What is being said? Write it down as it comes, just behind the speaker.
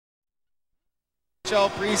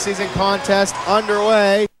preseason contest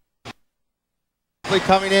underway.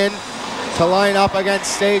 Coming in to line up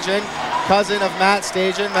against Stajan, cousin of Matt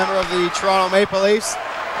Stajan, member of the Toronto Maple Leafs.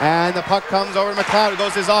 And the puck comes over to McLeod, who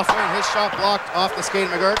goes his off wing. His shot blocked off the skate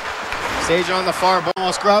of McGurk. Stajan on the far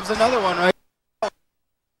almost grabs another one right.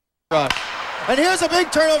 And here's a big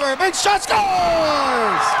turnover, a big shot,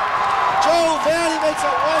 scores! Joe Vanny makes it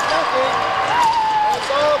 1-0.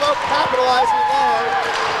 It's all about capitalizing there.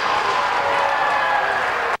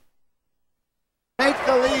 Take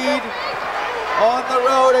the lead on the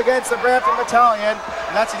road against the Brampton Battalion.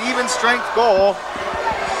 And that's an even strength goal.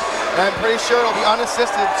 And I'm pretty sure it'll be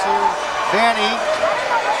unassisted to Vanny.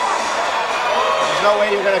 There's no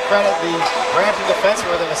way you're going to credit the Brampton defenseman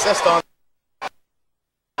with an assist on.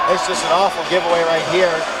 It's just an awful giveaway right here.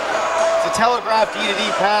 It's a telegraph D-to-D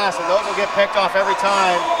pass, and those will get picked off every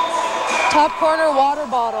time. Top corner water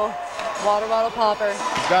bottle popper.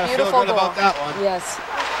 You've got to feel good about that one. Yes.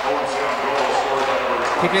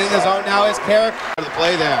 Kicking in the zone now is Carrick for the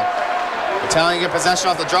play there. Battalion get possession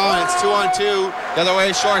off the draw, and it's 2-on-2. The other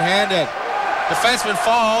way, short-handed. Defenseman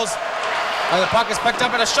falls, and the puck is picked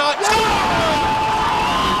up and a shot. And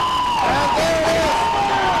there it is.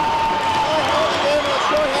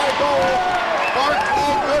 Short-handed goal.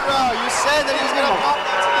 Barclay Goodrow. You said that he's going to pop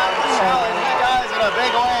that tonight, Michelle, and he does in a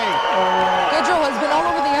big way. Goodrow has been all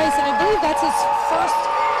over the ice, and I believe that's his first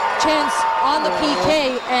chance on the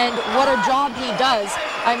PK, and what a job he does.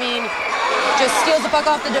 I mean, just steals the puck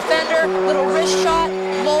off the defender, little wrist shot,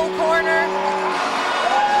 low corner.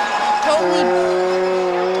 Totally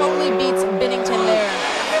beats Binnington there.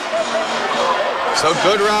 So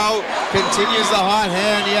Goodrow continues the hot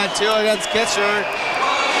hand. He had 2 against Kitcher.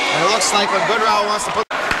 And it looks like when Goodrow wants to put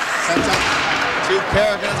sends up to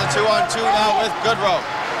Carrick, and it's a 2-on-2 now with Goodrow.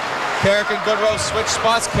 Carrick and Goodrow switch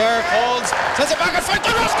spots. Carrick holds, sends it back in front.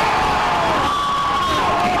 Goodrow scores!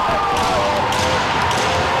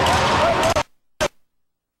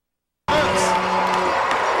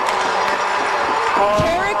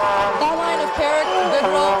 That line of Carrick and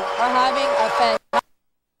Goodrow are having a fantastic.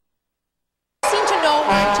 Seem to know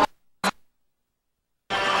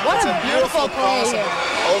what a beautiful play here.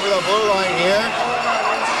 Over the blue line here.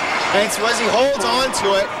 And it's as he holds on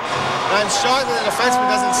to it. And I'm shocked that the defenseman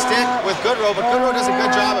doesn't stick with Goodrow, but Goodrow does a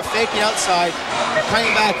good job of faking outside and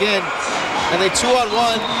cutting back in. And they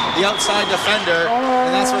 2-on-1 the outside defender,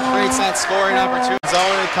 and that's what creates that scoring opportunity.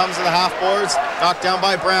 Zone, it comes to the half boards, knocked down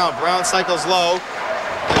by Brown. Brown cycles low.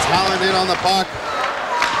 It's Halland in on the puck.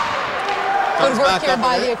 Good work here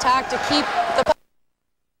by the attack to keep the puck.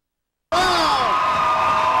 Wow!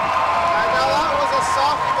 And now that was a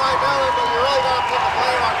softie by Millen, but you really got to put the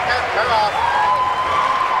blame on Kent Karoff.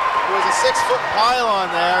 There was a 6-foot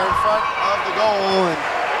pylon there in front of the goal, and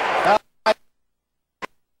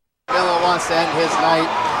Millen wants to end his night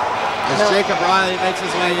as Jacob Riley makes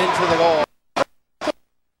his way into the goal.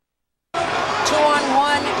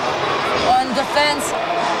 2-on-1 on defense,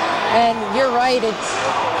 and you're right, it's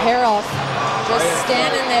Karoff just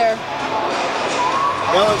standing there.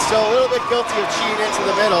 Millen's still a little bit guilty of cheating into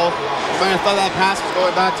the middle. You might have thought that pass was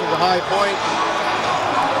going back to the high point.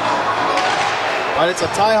 But it's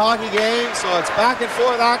a tie hockey game, so it's back and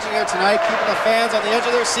forth action here tonight, keeping the fans on the edge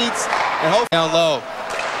of their seats and hopefully down low.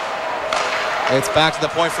 It's back to the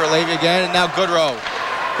point for Levy again, and now Goodrow.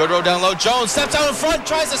 Goodrow down low. Jones steps out in front,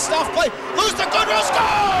 tries to stuff play. Loose to Goodrow,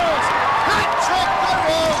 scores! Hat-trick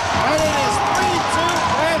Goodrow, and it is 3-2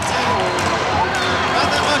 Brampton.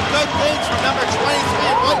 Nothing but good things from number 23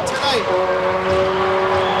 and white tonight.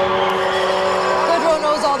 Goodrow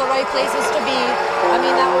knows all the right places to be. I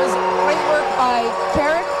mean, that was great work by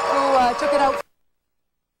Carrick, who took it out.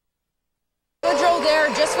 Goodrow there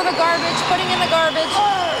just for the garbage, putting in the garbage.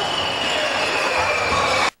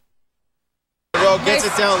 Gets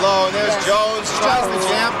it down low, and there's Jones, tries the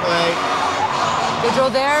jam play.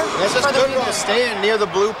 Goodrow there. That's just Goodrow staying near the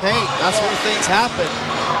blue paint. That's where things happen.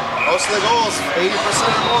 Most of the goals, 80%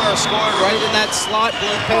 or more, are scored right in that slot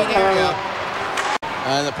blue paint area.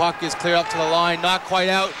 And the puck is clear up to the line, not quite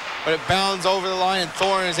out, but it bounds over the line, and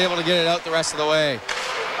Thorne is able to get it out the rest of the way.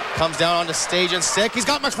 Comes down onto stage and stick. He's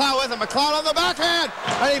got McLeod with him. McLeod on the backhand,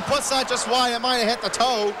 and he puts that just wide. It might have hit the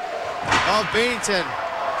toe of Binnington.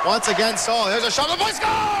 Once again, Saul, there's a shot, the boy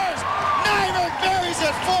scores! Nyberg buries it,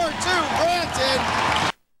 4-2, Brampton.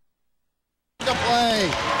 To play.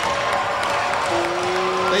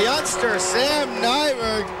 The youngster, Sam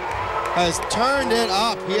Nyberg, has turned it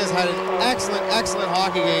up. He has had an excellent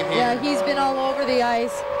hockey game here. Yeah, he's been all over the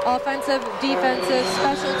ice. Offensive, defensive,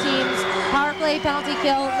 special teams, power play, penalty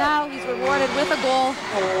kill. Now he's rewarded with a goal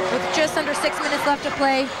with just under 6 minutes left to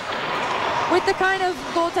play. with the kind of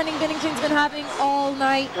goaltending Binnington's been having all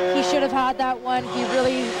night, he should have had that one. He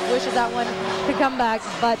really wishes that one could come back,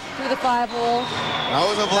 but through the 5-hole. That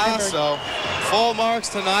was a blast, though. Full marks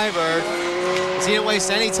to Nyberg. He didn't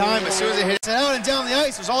waste any time as soon as he hit it out and down the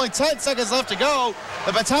ice. There's only 10 seconds left to go.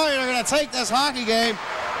 The Battalion are going to take this hockey game.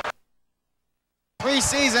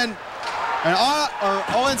 Preseason, and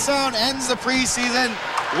Owen Sound ends the preseason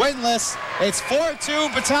winless. It's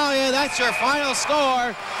 4-2 Battalion. That's your final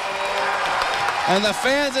score. And the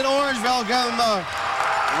fans in Orangeville give them a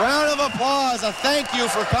round of applause, a thank you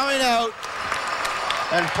for coming out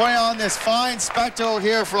and putting on this fine spectacle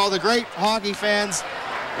here for all the great hockey fans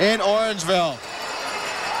in Orangeville.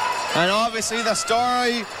 And obviously the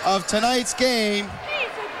story of tonight's game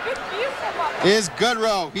is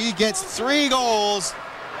Goodrow. He gets 3 goals,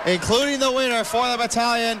 including the winner for the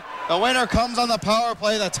Battalion. The winner comes on the power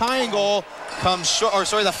play. The tying goal comes short, or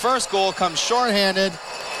sorry, the first goal comes shorthanded.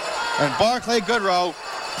 And Barclay Goodrow,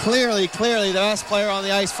 clearly the best player on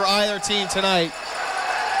the ice for either team tonight.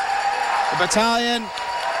 The Battalion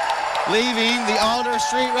leaving the Alder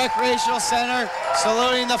Street Recreational Center,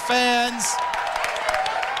 saluting the fans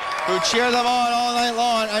who cheer them on all night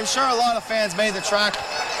long. I'm sure a lot of fans made the trek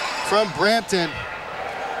from Brampton.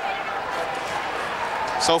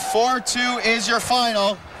 So 4-2 is your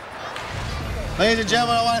final. Ladies and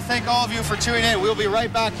gentlemen, I want to thank all of you for tuning in. We'll be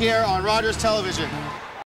right back here on Rogers Television.